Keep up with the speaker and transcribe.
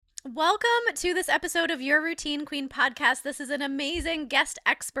Welcome to this episode of Your Routine Queen podcast. This is an amazing guest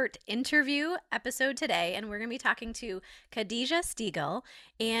expert interview episode today, and we're going to be talking to Khadijah Stiegel.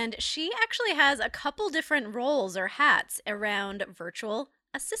 And she actually has a couple different roles or hats around virtual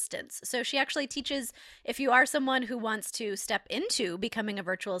assistants. So she actually teaches if you are someone who wants to step into becoming a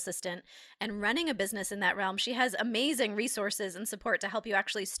virtual assistant and running a business in that realm, she has amazing resources and support to help you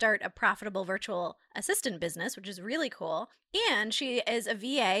actually start a profitable virtual assistant business, which is really cool. And she is a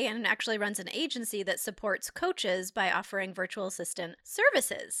VA and actually runs an agency that supports coaches by offering virtual assistant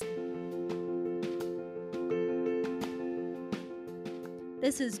services.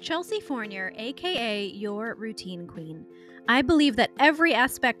 This is Chelsea Fournier, aka Your Routine Queen. I believe that every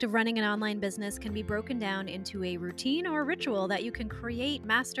aspect of running an online business can be broken down into a routine or ritual that you can create,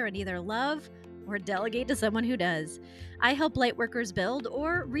 master, and either love or delegate to someone who does. I help lightworkers build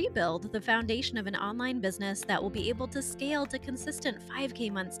or rebuild the foundation of an online business that will be able to scale to consistent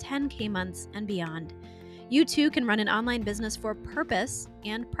 5K months, 10K months, and beyond. You too can run an online business for purpose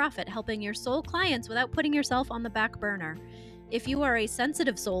and profit, helping your soul clients without putting yourself on the back burner. If you are a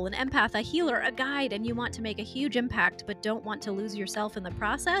sensitive soul, an empath, a healer, a guide, and you want to make a huge impact but don't want to lose yourself in the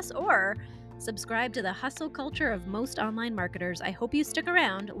process, or subscribe to the hustle culture of most online marketers, I hope you stick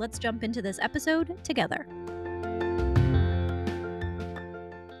around. Let's jump into this episode together.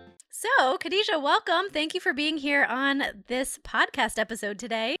 So, Khadijah, welcome. Thank you for being here on this podcast episode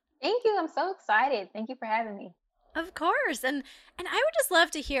today. Thank you. I'm so excited. Thank you for having me. Of course. And I would just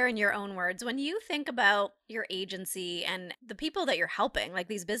love to hear in your own words when you think about your agency and the people that you're helping, like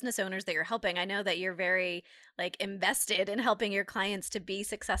these business owners that you're helping. I know that you're very invested in helping your clients to be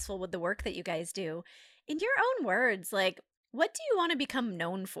successful with the work that you guys do. In your own words, what do you want to become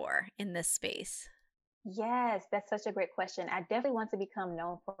known for in this space? Yes, that's such a great question. I definitely want to become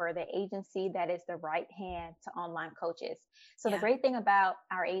known for the agency that is the right hand to online coaches. So, the Yeah. great thing about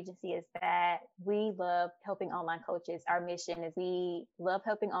our agency is that we love helping online coaches. Our mission is we love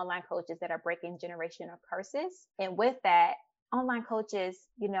helping online coaches that are breaking generational curses. And with that, online coaches,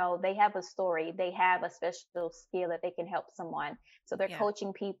 they have a story, they have a special skill that they can help someone. So they're Yeah.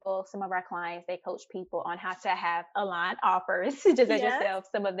 coaching people. Some of our clients, they coach people on how to have aligned offers, just as Yes. yourself.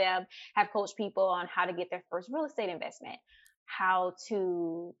 Some of them have coached people on how to get their first real estate investment, how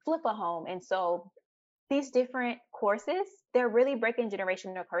to flip a home. And so these different courses, they're really breaking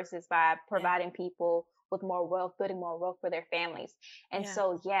generational curses by Yeah. providing people with more wealth, building more wealth for their families. And Yeah.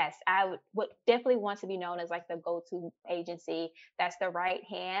 so, yes, I would definitely want to be known as like the go to agency that's the right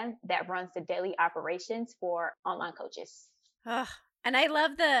hand that runs the daily operations for online coaches. Ugh. And I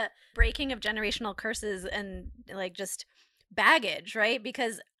love the breaking of generational curses and just baggage, right?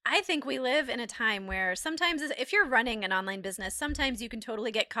 Because I think we live in a time where sometimes if you're running an online business, sometimes you can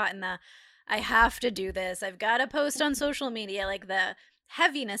totally get caught in the I have to do this. I've got to post on social media, like the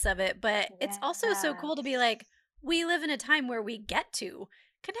heaviness of it. But it's also so Yeah. cool to be like, we live in a time where we get to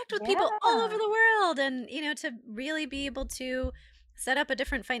connect with people all over Yeah. the world and, to really be able to set up a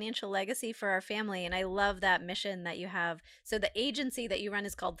different financial legacy for our family. And I love that mission that you have. So the agency that you run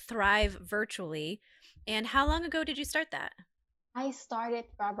is called Thrive Virtually. And how long ago did you start that? I started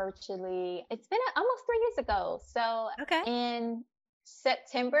virtually, it's been almost 3 years ago. So Okay. in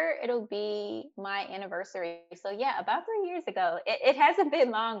September, it'll be my anniversary. So yeah, about 3 years ago. It hasn't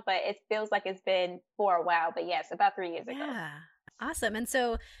been long, but it feels like it's been for a while. But yes, about 3 years ago. Yeah. Awesome. And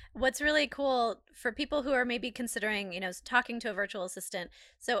so, what's really cool for people who are maybe considering, talking to a virtual assistant.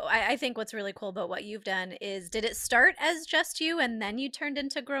 So, I think what's really cool about what you've done is did it start as just you and then you turned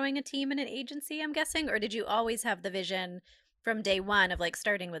into growing a team and an agency, I'm guessing? Or did you always have the vision from day one of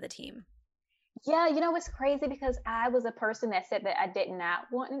starting with a team? Yeah, it's crazy because I was a person that said that I did not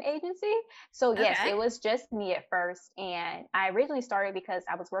want an agency. So yes, Okay. it was just me at first. And I originally started because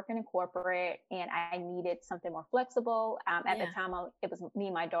I was working in corporate and I needed something more flexible. At the Yeah. time, it was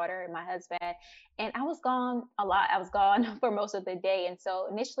me, my daughter, and my husband. And I was gone a lot. I was gone for most of the day. And so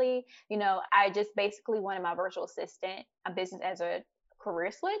initially, I just basically wanted my virtual assistant a business as a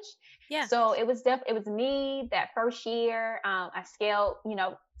career switch. Yeah. So it was me that first year. I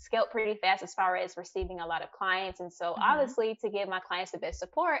scaled pretty fast as far as receiving a lot of clients. And so Hmm. obviously to give my clients the best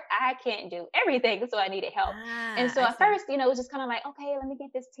support, I can't do everything. So I needed help. And Ah, so I at see. first, it was just kind of like, okay, let me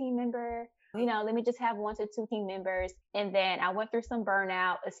get this team member. Let me just have 1 to 2 team members. And then I went through some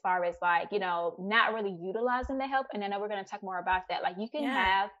burnout as far as like, not really utilizing the help. And I know we're going to talk more about that. Like you can Yeah.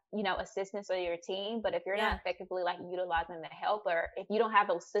 have, assistants on your team, but if you're not Yeah. effectively like utilizing the help or if you don't have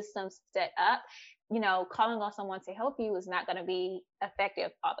those systems set up, calling on someone to help you is not going to be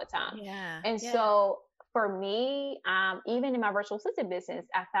effective all the time. Yeah. And Yeah. so for me, even in my virtual assistant business,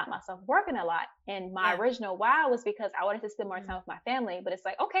 I found myself working a lot. And my Yeah. original why was because I wanted to spend more Mm. time with my family. But it's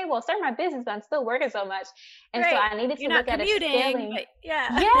like, okay, well, start my business, but I'm still working so much. And so Right. I needed to You're look not at a commuting, scaling. but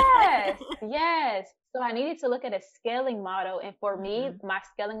yeah. Yes, yes. So I needed to look at a scaling model. And for me, Mhm. my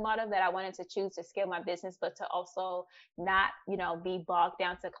scaling model that I wanted to choose to scale my business, but to also not, be bogged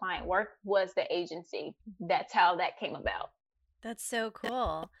down to client work was the agency. That's how that came about. That's so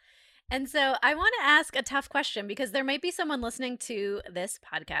cool. And so I want to ask a tough question because there might be someone listening to this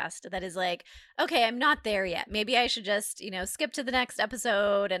podcast that is like, okay, I'm not there yet. Maybe I should just, skip to the next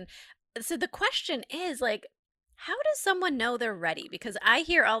episode. And so the question is like, how does someone know they're ready? Because I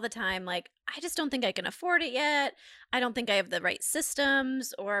hear all the time, like, I just don't think I can afford it yet. I don't think I have the right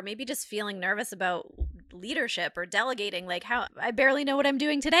systems, or maybe just feeling nervous about leadership or delegating. Like, how I barely know what I'm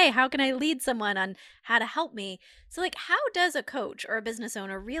doing today. How can I lead someone on how to help me? So, like, how does a coach or a business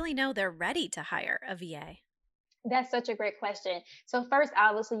owner really know they're ready to hire a VA? That's such a great question. So first,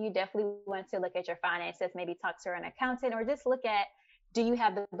 obviously, you definitely want to look at your finances, maybe talk to an accountant, or just look at, do you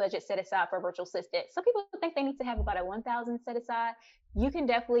have the budget set aside for a virtual assistant? Some people think they need to have about a 1,000 set aside. You can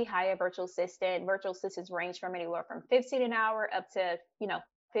definitely hire a virtual assistant. Virtual assistants range from anywhere from 15 an hour up to,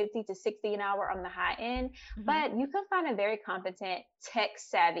 50 to 60 an hour on the high end. Hmm. But you can find a very competent tech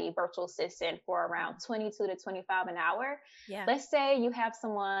savvy virtual assistant for around 22 to 25 an hour. Yeah. Let's say you have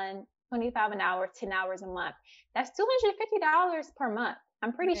someone 25 an hour, 10 hours a month. That's $250 per month.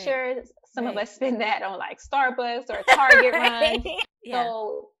 I'm pretty Right. sure some of Right. us spend that on like Starbucks or Target runs. Right. Yeah.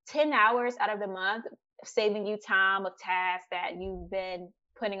 So 10 hours out of the month, saving you time of tasks that you've been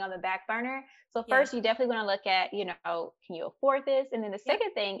putting on the back burner. So Yeah. first, you definitely want to look at, can you afford this? And then the Yep.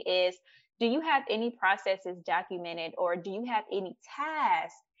 second thing is, do you have any processes documented, or do you have any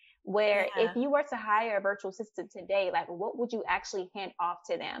tasks where if Yeah. you were to hire a virtual assistant today, like what would you actually hand off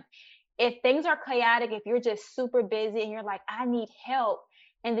to them? If things are chaotic, if you're just super busy and you're like, I need help,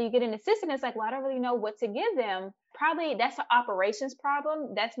 and then you get an assistant, it's like, well, I don't really know what to give them. Probably that's an operations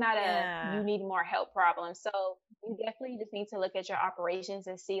problem. That's not a you Yeah. need more help problem. So you definitely just need to look at your operations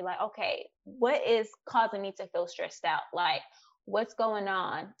and see, like, okay, what is causing me to feel stressed out? Like, what's going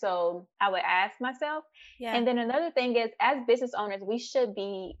on? So I would ask myself. Yeah. And then another thing is, as business owners, we should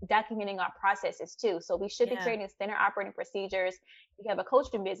be documenting our processes too. So we should be Yeah. creating standard operating procedures. We have a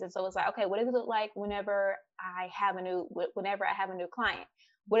coaching business, so it's like, okay, what does it look like whenever I have a new client?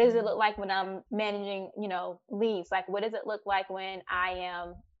 What does it Mhm. look like when I'm managing, leads? Like, what does it look like when I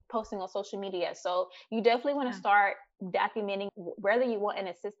am posting on social media? So you definitely want to Yeah. start documenting, whether you want an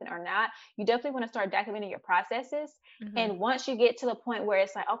assistant or not. You definitely want to start documenting your processes. Mhm. And once you get to the point where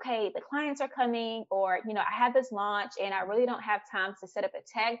it's like, okay, the clients are coming, or, I have this launch and I really don't have time to set up a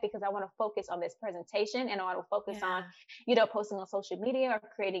tag because I want to focus on this presentation and I want to focus on, Yeah. posting on social media or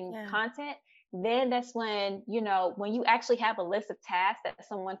creating Yeah. content. Then that's when, when you actually have a list of tasks that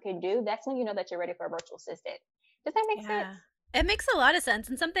someone can do, that's when you know that you're ready for a virtual assistant. Does that make sense? Yeah. It makes a lot of sense,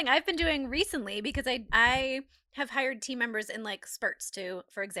 and something I've been doing recently because I have hired team members in like spurts too.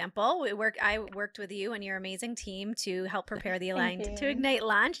 For example, I worked with you and your amazing team to help prepare the Thank Aligned to you. Ignite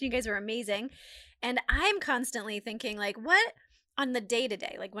launch. You guys were amazing. And I'm constantly thinking like what on the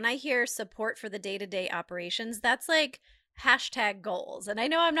day-to-day. Like when I hear support for the day-to-day operations, that's like hashtag goals. And I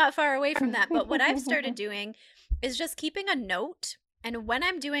know I'm not far away from that, but what I've started doing is just keeping a note, and when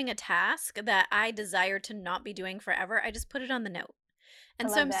I'm doing a task that I desire to not be doing forever, I just put it on the note. I And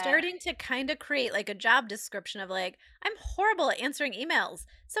so love I'm that. starting to kind of create like a job description of like, I'm horrible at answering emails.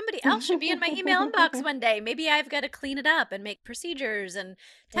 Somebody else should be in my email inbox one day. Maybe I've got to clean it up and make procedures and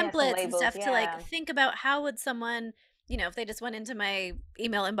Yeah, some templates and labels. stuff to like Yeah. think about how would someone, if they just went into my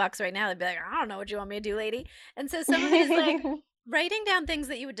email inbox right now, they'd be like, I don't know what you want me to do, lady. And so some of it is like writing down things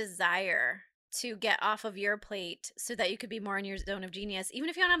that you would desire to get off of your plate so that you could be more in your zone of genius, even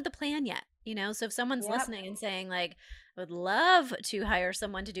if you don't have the plan yet. So if someone's Yep. listening and saying, like, I would love to hire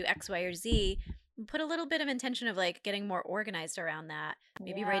someone to do X, Y, or Z, put a little bit of intention of like getting more organized around that,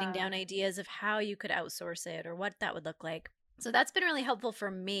 maybe writing Yeah. down ideas of how you could outsource it or what that would look like. So that's been really helpful for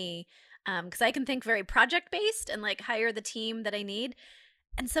me because I can think very project based and like hire the team that I need.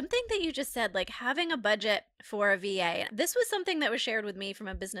 And something that you just said, like having a budget for a VA, this was something that was shared with me from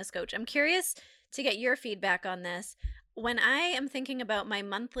a business coach. I'm curious to get your feedback on this. When I am thinking about my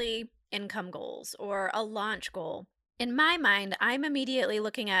monthly income goals or a launch goal, in my mind, I'm immediately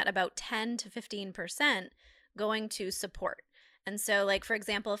looking at about 10 to 15% going to support. And so, like, for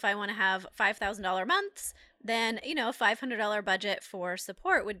example, if I want to have $5,000 months, then, a $500 budget for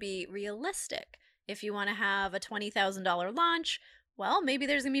support would be realistic. If you want to have a $20,000 launch, well, maybe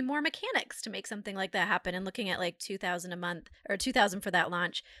there's going to be more mechanics to make something like that happen, and looking at like 2000 a month or 2000 for that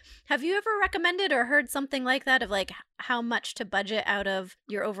launch. Have you ever recommended or heard something like that of like how much to budget out of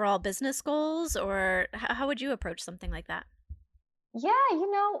your overall business goals, or how would you approach something like that? Yeah,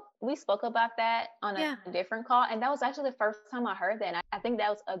 we spoke about that on a Yeah. different call, and that was actually the first time I heard that. And I think that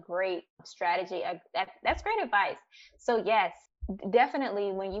was a great strategy. That's great advice. So yes,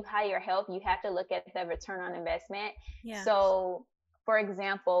 definitely, when you hire help, you have to look at the return on investment. Yeah. So, for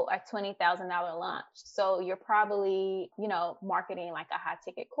example, a $20,000 launch. So you're probably, marketing like a high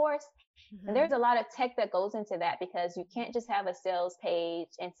ticket course. And Hmm. there's a lot of tech that goes into that because you can't just have a sales page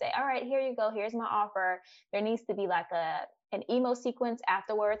and say, all right, here you go, here's my offer. There needs to be like an email sequence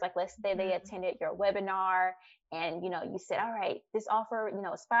afterwards. Like let's say they Hmm. attended your webinar and you said, all right, this offer,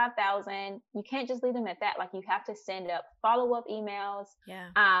 it's 5,000. You can't just leave them at that. Like you have to send up follow-up emails. Yeah.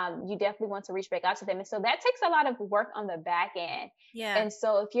 You definitely want to reach back out to them. And so that takes a lot of work on the back end. Yeah. And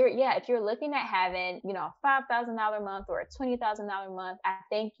so if you're looking at having, a $5,000 month or a $20,000 month, I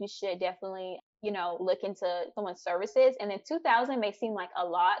think you should definitely, look into someone's services. And then 2,000 may seem like a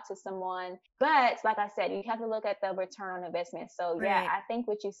lot to someone, but like I said, you have to look at the return on investment. So yeah, Right. I think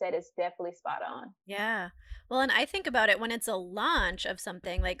what you said is definitely spot on. Yeah. Well, and I think about it when it's a launch of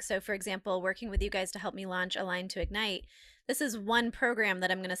something like, so for example, working with you guys to help me launch Align to Ignite, this is one program that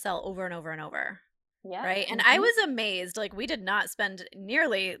I'm going to sell over and over and over. Yep. Right. And I Hmm. was amazed, like, we did not spend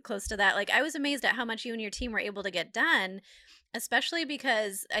nearly close to that. Like, I was amazed at how much you and your team were able to get done, especially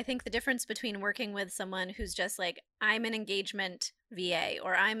because I think the difference between working with someone who's just like, I'm an engagement VA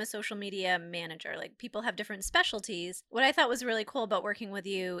or I'm a social media manager, like, people have different specialties. What I thought was really cool about working with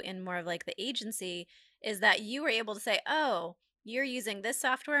you in more of like the agency is that you were able to say, oh, you're using this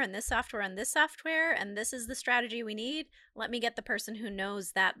software and this software and this software, and this is the strategy we need. Let me get the person who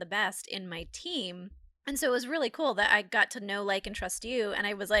knows that the best in my team. And so it was really cool that I got to know, like, and trust you. And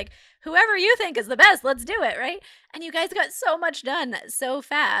I was like, whoever you think is the best, let's do it. Right. And you guys got so much done so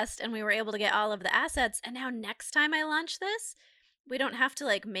fast. And we were able to get all of the assets. And now, next time I launch this, we don't have to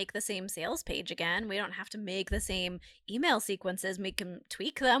like make the same sales page again. We don't have to make the same email sequences. We can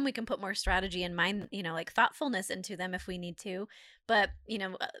tweak them. We can put more strategy and mind, like thoughtfulness into them if we need to. But,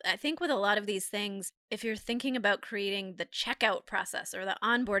 I think with a lot of these things, if you're thinking about creating the checkout process or the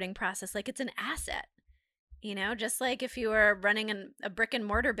onboarding process, like, it's an asset. Just like if you were running a brick and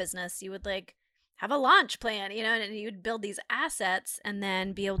mortar business, you would like have a launch plan, and you'd build these assets and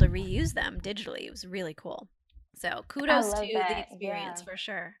then be able to reuse them digitally. It was really cool. So I kudos love to the that. experience Yeah. for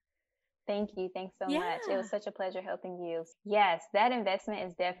sure. Thank you. Thanks so much. It was Yeah. such a pleasure helping you. Yes, that investment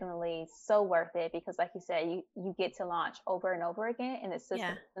is definitely so worth it because like you said, you get to launch over and over again and the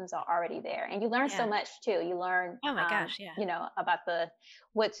Yeah. systems are already there. And you learn so Yeah. much too. You learn Oh my gosh. Yeah. about the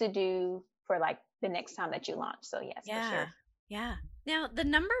what to do for like the next time that you launch. So yes, for Yeah. sure. Yeah. Now, the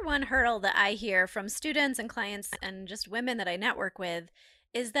number one hurdle that I hear from students and clients and just women that I network with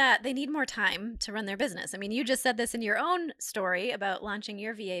is that they need more time to run their business. I mean, you just said this in your own story about launching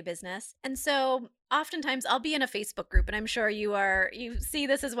your VA business. And so, oftentimes I'll be in a Facebook group, and I'm sure you see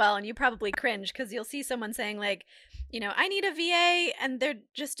this as well, and you probably cringe because you'll see someone saying like, I need a VA, and they're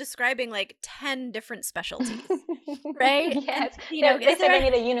just describing like 10 different specialties, right? And Yes. They is said they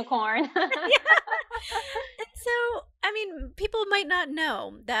there need a unicorn. And so, I mean, people might not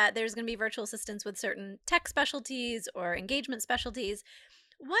know that there's going to be virtual assistants with certain tech specialties or engagement specialties.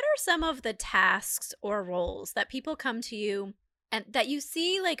 What are some of the tasks or roles that people come to you and that you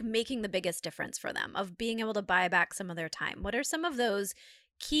see like making the biggest difference for them of being able to buy back some of their time? What are some of those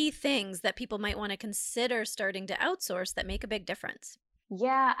key things that people might want to consider starting to outsource that make a big difference?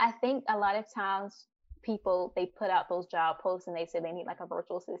 Yeah, I think a lot of times people they put out those job posts and they say they need like a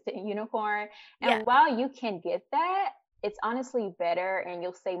virtual assistant unicorn. Yeah. And while you can get that, it's honestly better and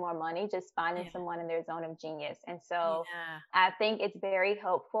you'll save more money just finding Yeah. someone in their zone of genius. And so Yeah. I think it's very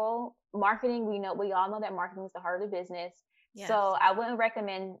helpful. Marketing, we all know that marketing is the heart of the business. Yes. So I wouldn't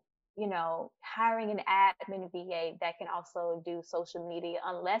recommend, hiring an admin VA that can also do social media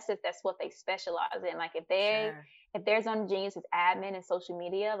unless if that's what they specialize in. Like Sure. if their zone of genius is admin and social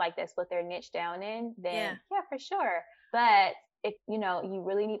media, like that's what they're niche down in, Yeah. then yeah, for sure. But if you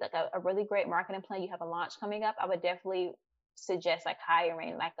really need like a really great marketing plan, you have a launch coming up, I would definitely suggest like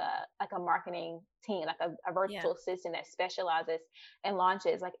hiring like a marketing team, like a Yeah. virtual assistant that specializes in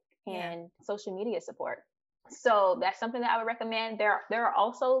launches, like Yeah. in social media support. So that's something that I would recommend. There are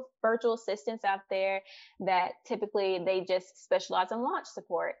also virtual assistants out there that typically they just specialize in launch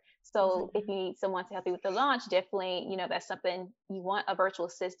support. So if Hmm. you need someone to help you with the launch, definitely, that's something you want a virtual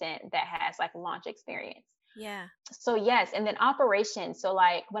assistant that has like launch experience. Yeah. So yes, and then operations. So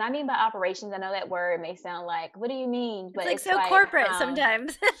like when I mean by operations, I know that word may sound like, what do you mean? It's But like it's so like, corporate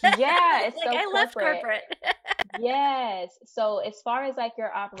sometimes. yeah, It's it's like so I left corporate. corporate. Yes. So as far as like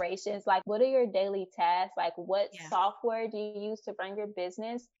your operations, like what are your daily tasks? Like what Yeah. software do you use to run your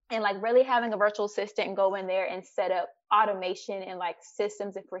business? And like really having a virtual assistant go in there and set up automation and like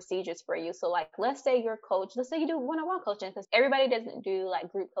systems and procedures for you. So like let's say you're coach, let's say you do one-on-one coaching because everybody doesn't do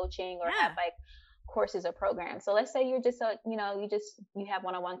like group coaching or have Yeah. like courses or programs. So let's say you're just a, you have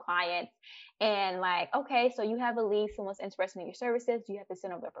one-on-one clients and like, okay, so you have a lead, someone's interested in your services. You have to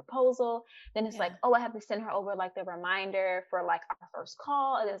send over a proposal. Then it's like, Yeah. oh, I have to send her over like the reminder for like our first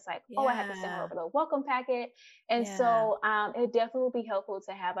call. And it's like, oh, I have to send her Yeah. over the welcome packet. And Yeah. so it definitely would be helpful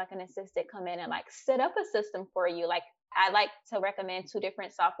to have like an assistant come in and like set up a system for you. Like I like to recommend two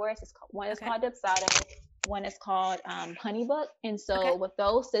different softwares. One is Okay. called Dubsado, one is called Honeybook. And Okay. so with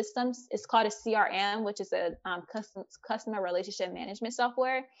those systems, it's called a CRM, which is a customer relationship management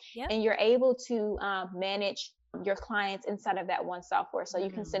software. Yep. And you're able to manage your clients inside of that one software. So you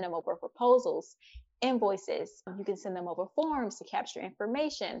can Mm. send them over proposals, invoices, you can send them over forms to capture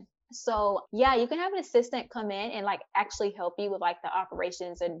information. So yeah, you can have an assistant come in and like actually help you with like the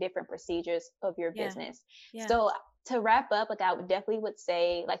operations and different procedures of your Yeah. business. Yeah. So to wrap up, like I would definitely would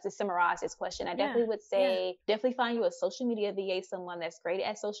say, like to summarize this question, I Yeah. definitely would Yeah. say definitely find you a social media VA, someone that's great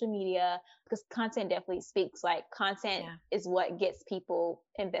at social media, because content definitely speaks. Like content Yeah. is what gets people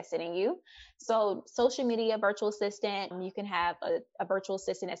invested in you. So social media virtual assistant, you can have a virtual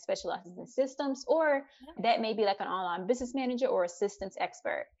assistant that specializes in systems, or Yeah. that may be like an online business manager or a systems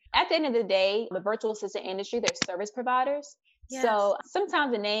expert. At the end of the day, the virtual assistant industry, there's service providers. Yeah. So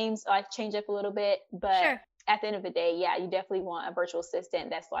sometimes the names like change up a little bit, but Sure. at the end of the day, yeah, you definitely want a virtual assistant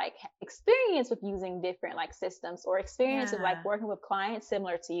that's like experience with using different like systems or experience with like Yeah. working with clients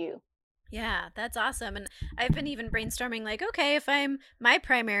similar to you. Yeah, that's awesome. And I've been even brainstorming like, okay, if my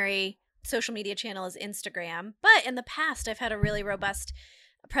primary social media channel is Instagram, but in the past I've had a really robust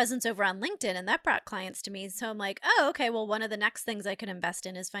presence over on LinkedIn and that brought clients to me. So I'm like, oh, okay, well, one of the next things I could invest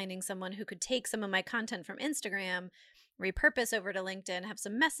in is finding someone who could take some of my content from Instagram, repurpose over to LinkedIn, have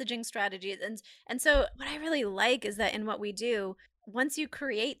some messaging strategies. And so what I really like is that in what we do, once you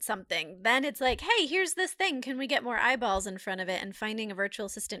create something, then it's like, hey, here's this thing. Can we get more eyeballs in front of it? And finding a virtual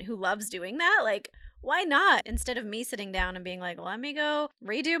assistant who loves doing that, like, why not? Instead of me sitting down and being like, let me go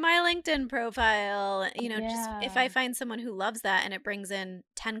redo my LinkedIn profile, just if I Yeah. find someone who loves that and it brings in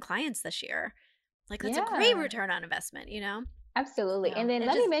 10 clients this year, like that's a great Yeah. return on investment? Absolutely. And So then it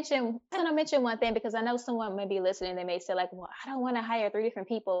let me just, mention, kind of mention one thing because I know someone may be listening. They may say like, well, I don't want to hire three different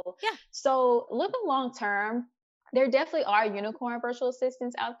people. yeah, So looking long term, there definitely are unicorn virtual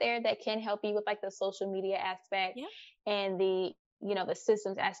assistants out there that can help you with like the social media aspect yeah. and the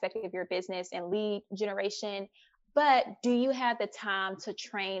systems aspect of your business and lead generation. But do you have the time to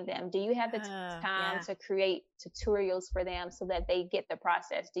train them? Do you have the time Yeah. to create tutorials for them so that they get the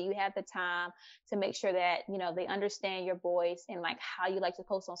process? Do you have the time to make sure that, they understand your voice and like how you like to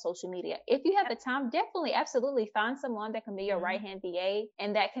post on social media? If you have Yep. the time, definitely, absolutely find someone that can be your right Mhm. hand VA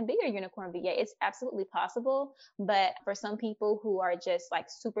and that can be your unicorn VA. It's absolutely possible. But for some people who are just like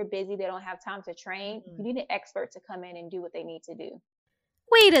super busy, they don't have time to train, you Mhm. need an expert to come in and do what they need to do.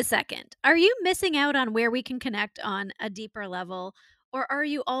 Wait a second. Are you missing out on where we can connect on a deeper level? Or are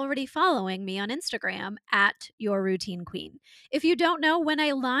you already following me on Instagram at Your Routine Queen? If you don't know, when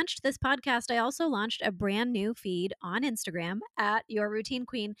I launched this podcast, I also launched a brand new feed on Instagram at Your Routine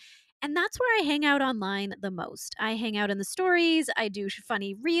Queen. And that's where I hang out online the most. I hang out in the stories, I do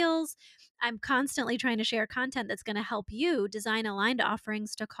funny reels. I'm constantly trying to share content that's going to help you design aligned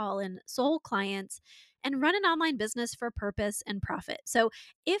offerings to call in soul clients and run an online business for purpose and profit. So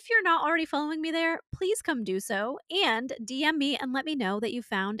if you're not already following me there, please come do so and DM me and let me know that you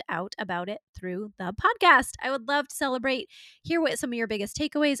found out about it through the podcast. I would love to celebrate, hear what some of your biggest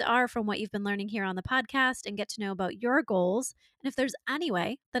takeaways are from what you've been learning here on the podcast, and get to know about your goals. And if there's any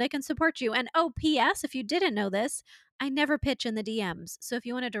way that I can support you. And oh, P.S., if you didn't know this, I never pitch in the DMs. So if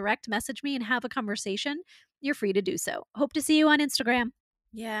you want to direct message me and have a conversation, you're free to do so. Hope to see you on Instagram.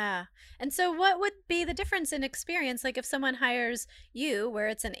 Yeah. And so, what would be the difference in experience? Like, if someone hires you where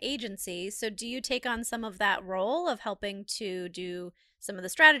it's an agency, so do you take on some of that role of helping to do some of the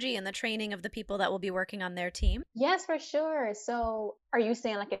strategy and the training of the people that will be working on their team? Yes, for sure. So Are you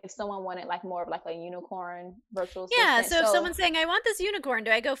saying like if someone wanted like more of like a unicorn virtual Yeah, assistant? so if So someone's saying, I want this unicorn,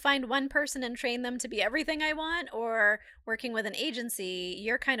 do I go find one person and train them to be everything I want? Or working with an agency,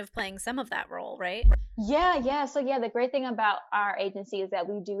 you're kind of playing some of that role, right? yeah, yeah. So yeah, the great thing about our agency is that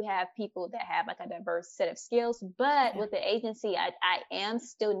we do have people that have like a diverse set of skills. But Yeah. with the agency, I am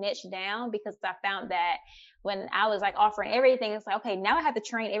still niche down because I found that when I was like offering everything, it's like, okay, now I have to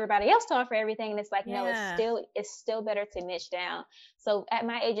train everybody else to offer everything. And it's like, no, Yeah. it's still better to niche down. So at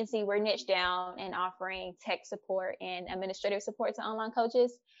my agency, we're niche down and offering tech support and administrative support to online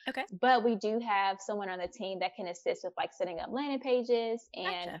coaches. Okay. But we do have someone on the team that can assist with like setting up landing pages and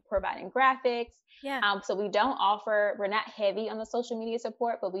Gotcha. providing graphics. Yeah. So we don't offer, we're not heavy on the social media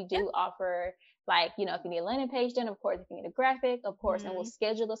support, but we Yep. do offer like, if you need a landing page done, of course, if you need a graphic, of course, and we'll Mhm.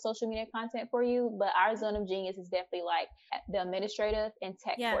 schedule the social media content for you. But our zone of genius is definitely like the administrative and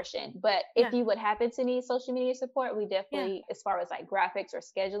tech Yeah. portion. But if Yeah. you would happen to need social media support, we Yeah. definitely, as far as like graphics or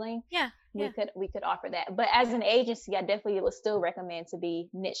scheduling, Yeah. Yeah. we could offer that. But as an agency, I definitely would still recommend to be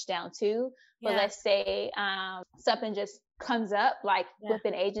niche down too. But Yeah. let's say something just comes up, like Yeah. with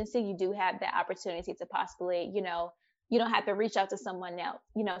an agency, you do have the opportunity to possibly, you don't have to reach out to someone else.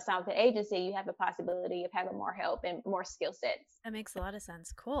 Sign with an agency, you have the possibility of having more help and more skill sets. That makes a lot of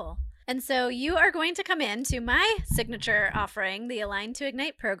sense. Cool. And so you are going to come into my signature offering, the Align to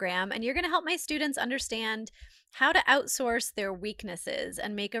Ignite program, and you're going to help my students understand how to outsource their weaknesses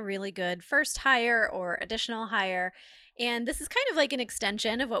and make a really good first hire or additional hire. And this is kind of like an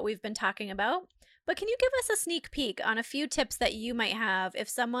extension of what we've been talking about. But can you give us a sneak peek on a few tips that you might have if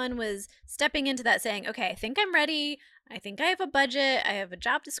someone was stepping into that saying, okay, I think I'm ready. I think I have a budget. I have a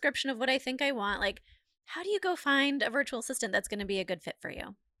job description of what I think I want. Like, how do you go find a virtual assistant that's going to be a good fit for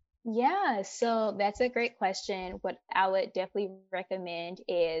you? Yeah, so that's a great question. What I would definitely recommend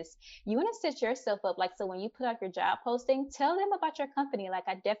is you want to set yourself up. Like, so when you put out your job posting, tell them about your company. Like,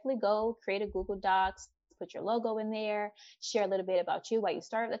 I definitely go create a Google Docs, put your logo in there, share a little bit about you, why you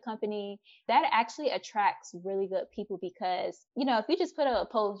started the company. That actually attracts really good people because, if you just put out a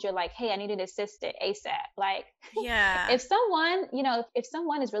post, you're like, hey, I need an assistant ASAP. Like, Yeah. if someone, if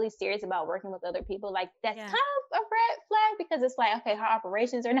someone is really serious about working with other people, like that's kind Yeah. of a red flag because it's like, okay, her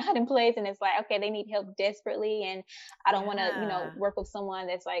operations are not in place and it's like, okay, they need help desperately. And I don't want to, Yeah. work with someone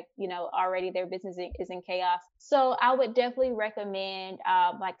that's like, already their business is in chaos. So I would definitely recommend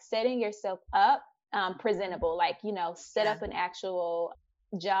like setting yourself up Mhm. presentable, like, set Yeah. up an actual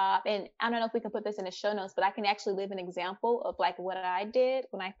job. And I don't know if we can put this in the show notes, but I can actually leave an example of like what I did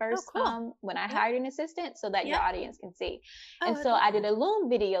when I Oh, first cool. when I Yeah. hired an assistant so that your Yeah. audience can see. Oh, And I'd so love I did that. a Loom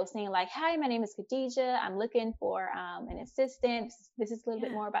video saying like, hi, my name is Khadija. I'm looking for an assistant. This is a little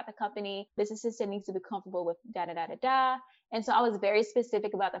bit Yeah. more about the company. This assistant needs to be comfortable with da da da da da. And so I was very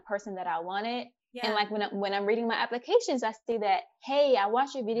specific about the person that I wanted. And Yeah. like when I'm reading my applications, I see that, hey, I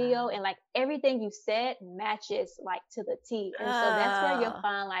watched your video Wow. and like everything you said matches like to the T. And so that's where you'll Oh,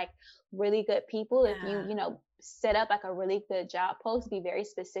 find like really good people. If you, yeah. set up like a really good job post, be very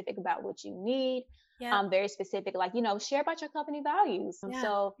specific about what you need. Yep. Very specific, like, share about your company values. Yeah.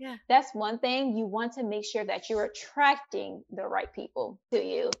 So Yeah. that's one thing. You want to make sure that you're attracting the right people to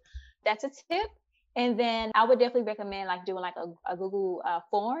you. That's a tip. And then I would definitely recommend like doing like a Google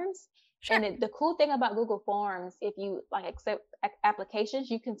Forms. And Sure. the cool thing about Google Forms, if you like accept applications,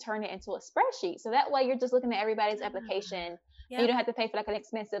 you can turn it into a spreadsheet. So that way you're just looking at everybody's application Ah. and you Yep. don't have to pay for like an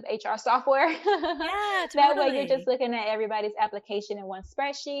expensive HR software. Yeah, That way you're just totally. looking at everybody's application in one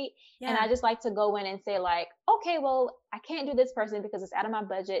spreadsheet. And I Yeah. just like to go in and say like, okay, well, I can't do this person because it's out of my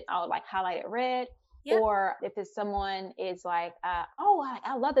budget. I'll like highlight it red. Yep. Or if it's someone is like, oh,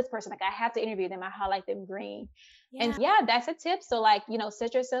 I love this person. Like I have to interview them. I highlight them green. And Yeah. yeah, that's a tip. So like,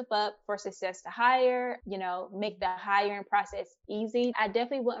 set yourself up for success to hire, make the hiring process easy. I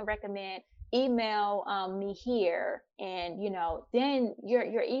definitely wouldn't recommend email me here and then your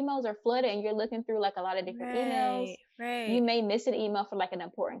emails are flooded and you're looking through like a lot of different emails. Right. You Right. may miss an email for like an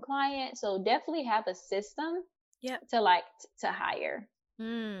important client, so definitely have a system Yep. to like to hire.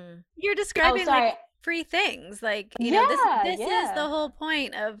 Mm. You're Oh, describing like sorry. free things. Like, this Yeah, this is the yeah. whole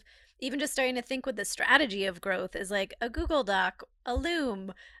point of even just starting to think with the strategy of growth is like a Google Doc, a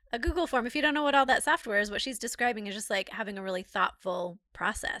Loom, a Google form. If you don't know what all that software is, what she's describing is just like having a really thoughtful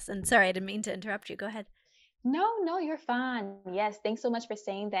process. And sorry, I didn't mean to interrupt you. Go ahead. No, no, you're fine. Yes, thanks so much for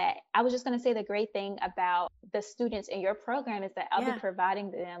saying that. I was just going to say the great thing about the students in your program is that I'll be Yeah. providing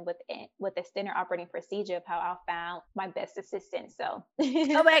them with a standard operating procedure of how I found my best assistant. So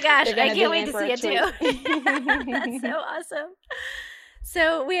Oh my gosh, they're I going to can't be wait in to for see a it too. treat. That's so awesome.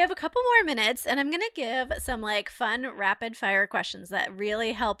 So we have a couple more minutes, and I'm going to give some like fun rapid fire questions that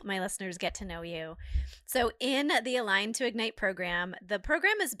really help my listeners get to know you. So in the Align to Ignite program, the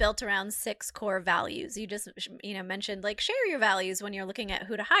program is built around 6 core values. You just mentioned like share your values when you're looking at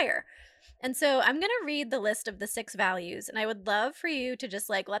who to hire. And so I'm going to read the list of the 6 values, and I would love for you to just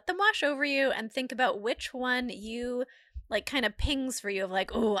like let them wash over you and think about which one you like kind of pings for you of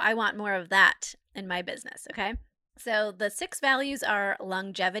like, "Oh, I want more of that in my business." Okay? So the 6 values are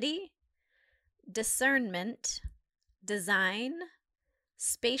longevity, discernment, design,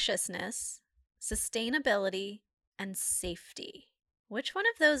 spaciousness, sustainability, and safety. Which one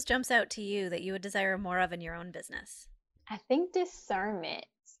of those jumps out to you that you would desire more of in your own business? I think discernment.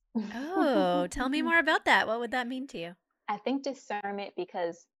 Oh, tell me more about that. What would that mean to you? I think discernment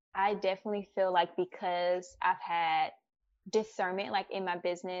because I definitely feel like because I've had discernment like in my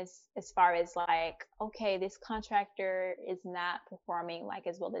business as far as like, okay, this contractor is not performing like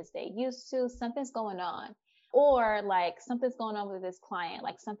as well as they used to, something's going on. Or like something's going on with this client,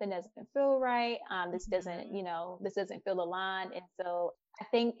 like something doesn't feel right. This doesn't, Mhm. this doesn't feel aligned. And so I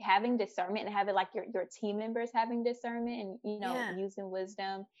think having discernment and having like your team members having discernment and, Yeah. using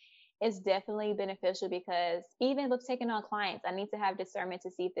wisdom it's definitely beneficial because even with taking on clients, I need to have discernment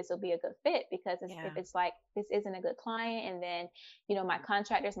to see if this will be a good fit. Because if Yeah. it's like this isn't a good client, and then my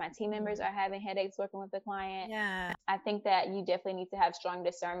contractors, my team members Mhm. are having headaches working with the client, Yeah. I think that you definitely need to have strong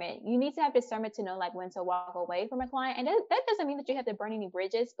discernment. You need to have discernment to know like when to walk away from a client. And that doesn't mean that you have to burn any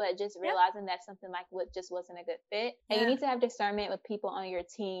bridges, but just Yep. realizing that something like what just wasn't a good fit. And you Yeah. need to have discernment with people on your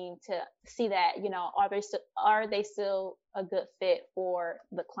team to see that, are they still a good fit for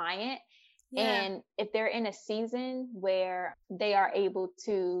the client? Yeah. And if they're in a season where they are able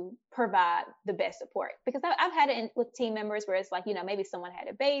to provide the best support, because I've had it with team members where it's like, maybe someone had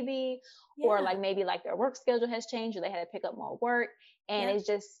a baby, or Yeah. like maybe like their work schedule has changed, or they had to pick up more work. And Yep. it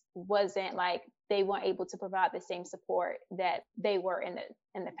just wasn't like they weren't able to provide the same support that they were in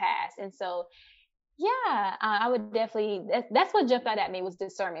the past. And so yeah, I would definitely. That's what jumped out at me was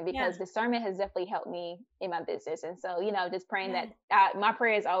discernment Yeah. because discernment has definitely helped me in my business. And so, just praying Yeah. that my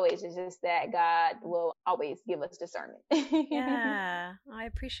prayer is always is just that God will always give us discernment. Yeah. I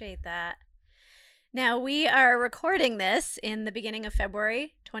appreciate that. Now, we are recording this in the beginning of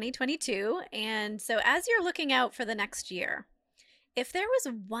February 2022. And so, as you're looking out for the next year, if there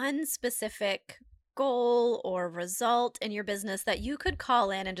was one specific goal or result in your business that you could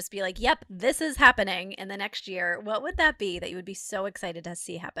call in and just be like, yep, this is happening in the next year, what would that be that you would be so excited to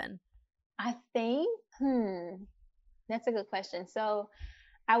see happen? I think, that's a good question. So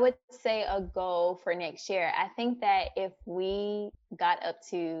I would say a goal for next year. I think that if we got up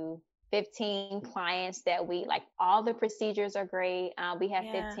to 15 clients that we like, all the procedures are great. We have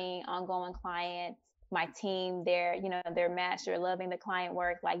Yeah. 15 ongoing clients. My team, they're matched, they're loving the client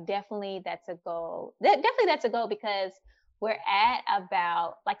work. Like, definitely that's a goal. Definitely that's a goal because we're at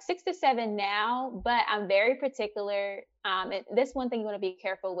about like 6 to 7 now, but I'm very particular. And this one thing you want to be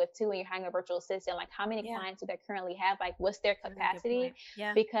careful with too when you're hiring a virtual assistant, like how many Yeah. clients do they currently have? Like, what's their Really good capacity? point.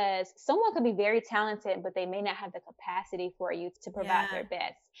 Yeah. Because someone could be very talented, but they may not have the capacity for you to provide Yeah. their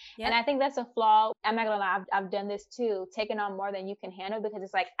best. And Yep. I think that's a flaw. I'm not gonna lie, I've done this too, taking on more than you can handle because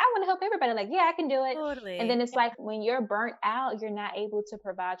it's like, I want to help everybody. Like, yeah, I can do it. And then Totally. it's like when you're burnt out, you're not able to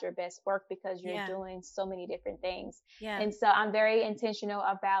provide your best work because you're Yeah. doing so many different things. Yeah. And so I'm very intentional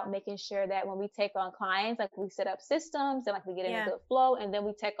about making sure that when we take on clients, like we set up systems and like we get in a Yeah. good flow, and then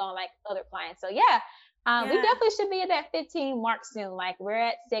we take on like other clients. So yeah, we Yeah. definitely should be at that 15 mark soon. Like we're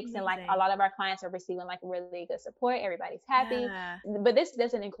at 6, and like a Amazing. lot of our clients are receiving like really good support. Everybody's happy, Yeah. but this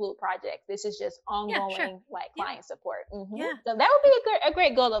doesn't include projects. This is just Yeah. Sure. ongoing like Yep. client support. Yeah. So that would be a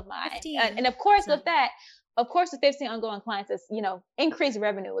great goal of mine. And 15. of course, with Awesome. that, of course, the 15 ongoing clients is increased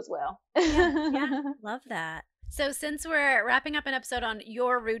revenue as well. Yeah. Yeah. Love that. So, since we're wrapping up an episode on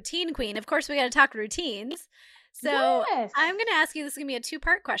your routine queen, of course, we got to talk routines. So, Yes. I'm going to ask you this is going to be a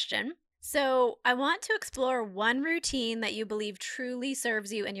two-part question. So, I want to explore one routine that you believe truly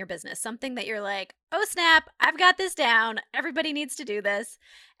serves you in your business, something that you're like, oh, snap, I've got this down. Everybody needs to do this.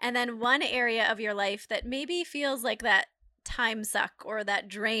 And then one area of your life that maybe feels like that time suck or that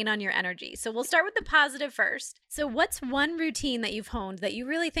drain on your energy. So, we'll start with the positive first. So, what's one routine that you've honed that you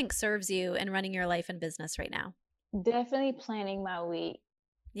really think serves you in running your life and business right now? Definitely planning my week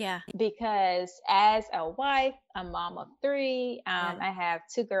Yeah. because as a wife, a mom of three, Yeah. I have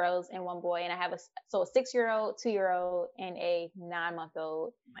two girls and one boy, and I have a 6 year old, 2 year old, and a 9 month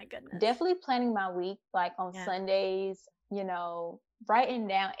old. My goodness. Definitely planning my week, like on Yeah. Sundays, writing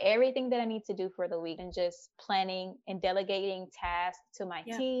down everything that I need to do for the week and just planning and delegating tasks to my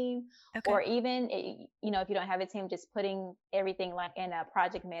Yeah. team, Okay. or even, if you don't have a team, just putting everything like in a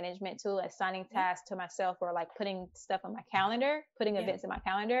project management tool, assigning Yeah. tasks to myself, or like putting stuff on my calendar, putting Yeah. events in my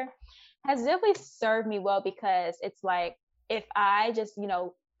calendar has definitely served me well, because it's like, if I just,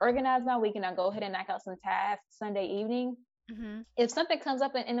 organize my week and I go ahead and knock out some tasks Sunday evening, Mm-hmm. if something comes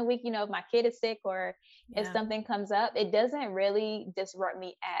up in the week, if my kid is sick, or if Yeah. something comes up, it doesn't really disrupt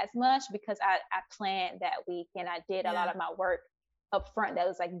me as much, because I planned that week and I did a lot Yeah. of my work up front that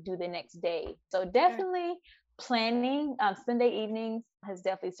was like due the next day. So Good. definitely planning Sunday evenings has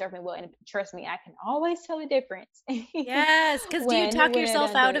definitely served me well. And trust me, I can always tell the difference Yes, because do you talk when I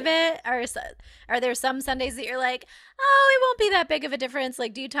yourself don't do out of it. it? Or are there some Sundays that you're like, oh, it won't be that big of a difference?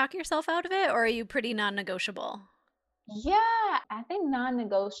 Like, do you talk yourself out of it, or are you pretty non-negotiable? Yeah, I think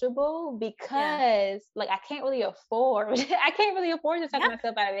non-negotiable, Yeah. because like I can't really afford I can't really afford to talk Yeah.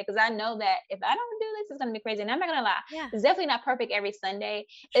 myself out of it, because I know that if I don't do this, it's gonna be crazy. And I'm not gonna lie, Yeah. it's definitely not perfect every Sunday.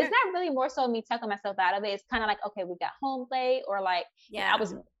 It's Sure. not really more so me talking myself out of it. It's kind of like, okay, we got home late, or like, I Yeah.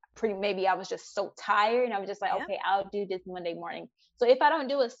 was maybe I was just so tired and I was just like, Yeah. okay, I'll do this Monday morning. So if I don't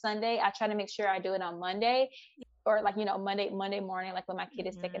do it Sunday, I try to make sure I do it on Monday, or like, Monday morning, like when my kid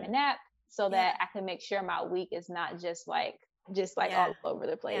is taking a Mhm. nap, so Yeah. that I can make sure my week is not just like Yeah. all over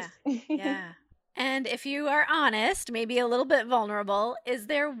the place. Yeah. Yeah. And if you are honest, maybe a little bit vulnerable, is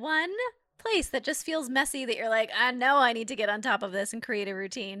there one place that just feels messy that you're like, I know I need to get on top of this and create a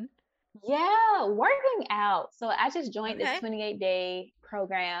routine? Yeah, working out. So I just joined this Okay. 28-day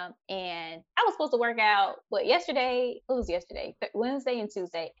program, and I was supposed to work out, but yesterday, it was yesterday, Wednesday and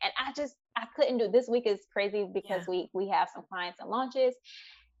Tuesday, and I couldn't do it. This week is crazy because Yeah. we have some clients and launches,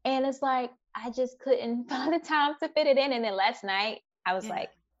 and it's like I just couldn't find the time to fit it in. And then last night I was Yeah.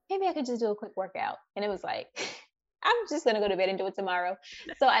 like, maybe I could just do a quick workout, and it was like, I'm just gonna go to bed and do it tomorrow.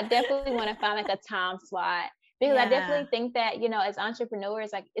 So I definitely want to find like a time slot, because I Yeah. definitely think that, as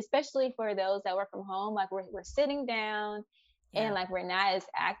entrepreneurs, like especially for those that work from home, like we're sitting down and Yeah. like we're not as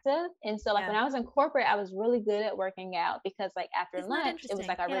active. And so like Yeah. when I was in corporate, I was really good at working out, because like after Isn't that lunch, it was interesting?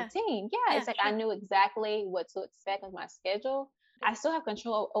 like a Yeah. routine. Yeah, Yeah. it's like I Sure. knew exactly what to expect with my schedule. I still have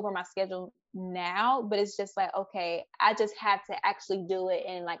control over my schedule now, but it's just like, okay, I just have to actually do it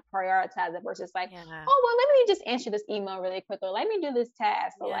and like prioritize it, versus like, Yeah. oh, well, let me just answer this email really quick, or let me do this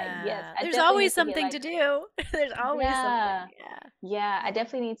task. So like, yes, Yeah. I There's definitely always need to get something like, to do. There's always something. yeah, Yeah. yeah, I Yeah.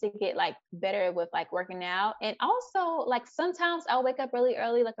 definitely need to get like better with like working out. And also like sometimes I'll wake up really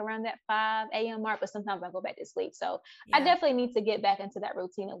early, like around that 5 a.m. mark, but sometimes I go back to sleep. So I Yeah. definitely need to get back into that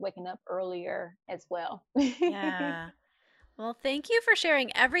routine of waking up earlier as well. Yeah. Well, thank you for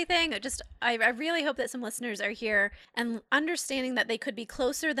sharing everything. I really hope that some listeners are here and understanding that they could be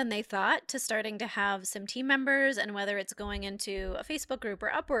closer than they thought to starting to have some team members, and whether it's going into a Facebook group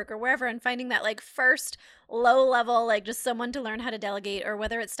or Upwork or wherever and finding that like first low level, like just someone to learn how to delegate, or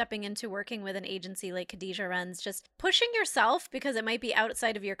whether it's stepping into working with an agency like Khadijah runs, just pushing yourself because it might be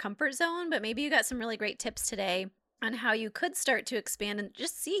outside of your comfort zone, but maybe you got some really great tips today on how you could start to expand and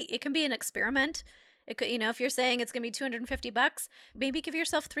just see. It can be an experiment. It could, if you're saying it's going to be $250, maybe give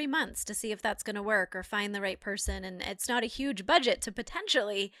yourself 3 months to see if that's going to work, or find the right person. And it's not a huge budget to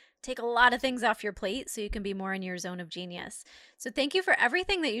potentially take a lot of things off your plate so you can be more in your zone of genius. So thank you for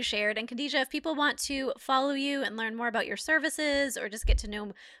everything that you shared. And Khadijah, if people want to follow you and learn more about your services, or just get to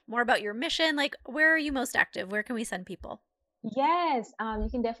know more about your mission, like where are you most active? Where can we send people? Yes, you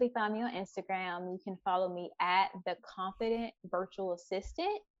can definitely find me on Instagram. You can follow me at the Confident Virtual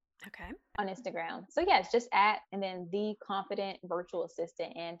Assistant Okay. on Instagram. So yeah, it's just at and then the Confident Virtual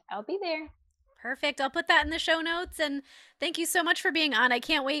Assistant, and I'll be there. Perfect. I'll put that in the show notes. And thank you so much for being on. I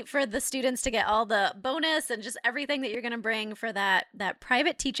can't wait for the students to get all the bonus and just everything that you're going to bring for that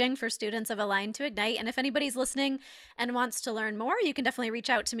private teaching for students of Align to Ignite. And if anybody's listening and wants to learn more, you can definitely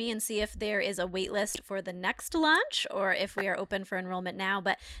reach out to me and see if there is a wait list for the next launch, or if we are open for enrollment now.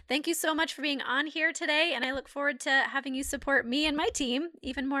 But thank you so much for being on here today. And I look forward to having you support me and my team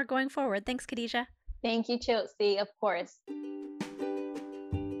even more going forward. Thanks, Khadijah. Thank you, Chelsea. Of course.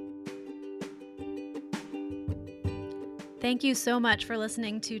 Thank you so much for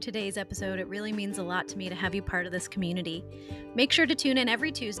listening to today's episode. It really means a lot to me to have you part of this community. Make sure to tune in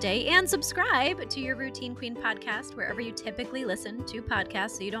every Tuesday and subscribe to your Routine Queen podcast wherever you typically listen to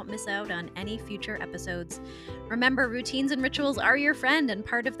podcasts so you don't miss out on any future episodes. Remember, routines and rituals are your friend and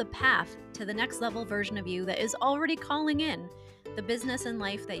part of the path to the next level version of you that is already calling in the business and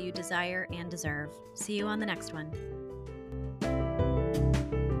life that you desire and deserve. See you on the next one.